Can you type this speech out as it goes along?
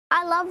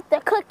I love the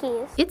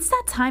cookies. It's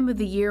that time of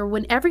the year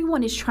when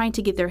everyone is trying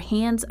to get their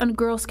hands on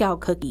Girl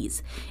Scout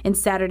cookies. And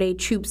Saturday,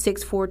 Troop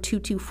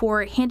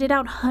 64224 handed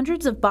out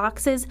hundreds of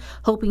boxes,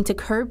 hoping to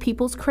curb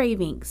people's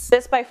cravings.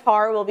 This by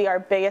far will be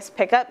our biggest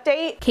pickup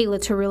date. Kayla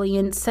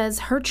Terillian says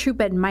her troop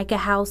at Micah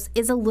House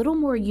is a little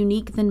more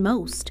unique than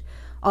most.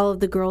 All of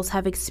the girls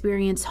have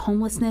experienced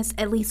homelessness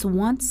at least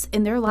once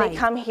in their life. They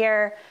come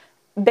here.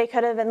 They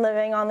could have been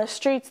living on the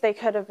streets, they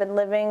could have been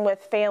living with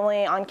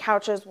family on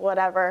couches,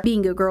 whatever.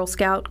 Being a Girl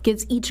Scout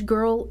gives each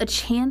girl a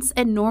chance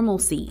at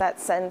normalcy. That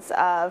sense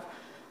of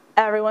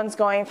everyone's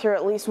going through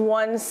at least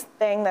one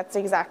thing that's the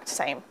exact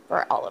same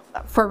for all of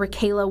them. For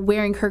Raquela,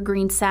 wearing her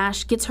green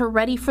sash gets her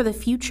ready for the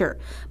future,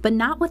 but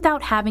not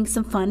without having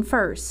some fun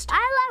first.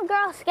 I love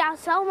Girl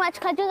Scouts so much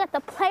because you get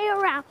to play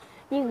around.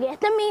 You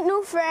get to meet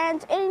new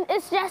friends, and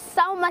it's just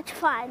so much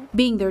fun.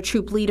 Being their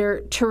troop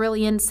leader,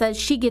 Terillian says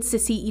she gets to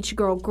see each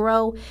girl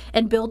grow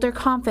and build their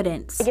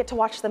confidence. I get to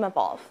watch them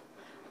evolve.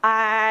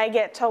 I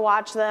get to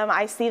watch them.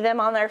 I see them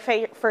on their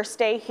first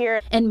day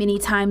here. And many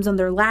times on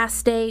their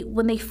last day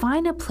when they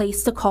find a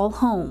place to call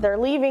home. They're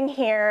leaving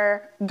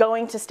here,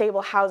 going to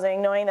stable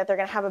housing, knowing that they're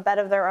going to have a bed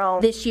of their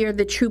own. This year,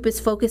 the troop is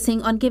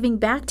focusing on giving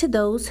back to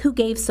those who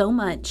gave so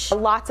much.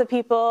 Lots of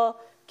people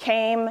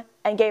came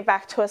and gave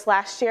back to us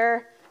last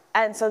year.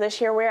 And so this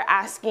year we're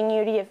asking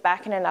you to give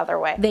back in another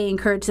way. They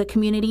encourage the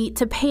community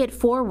to pay it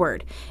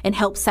forward and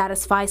help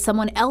satisfy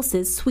someone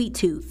else's sweet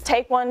tooth.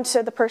 Take one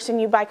to the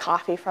person you buy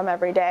coffee from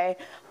every day.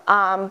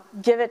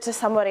 Give it to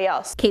somebody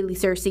else. Kaylee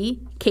Searcy,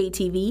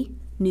 KTV,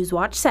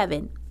 Newswatch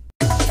 7.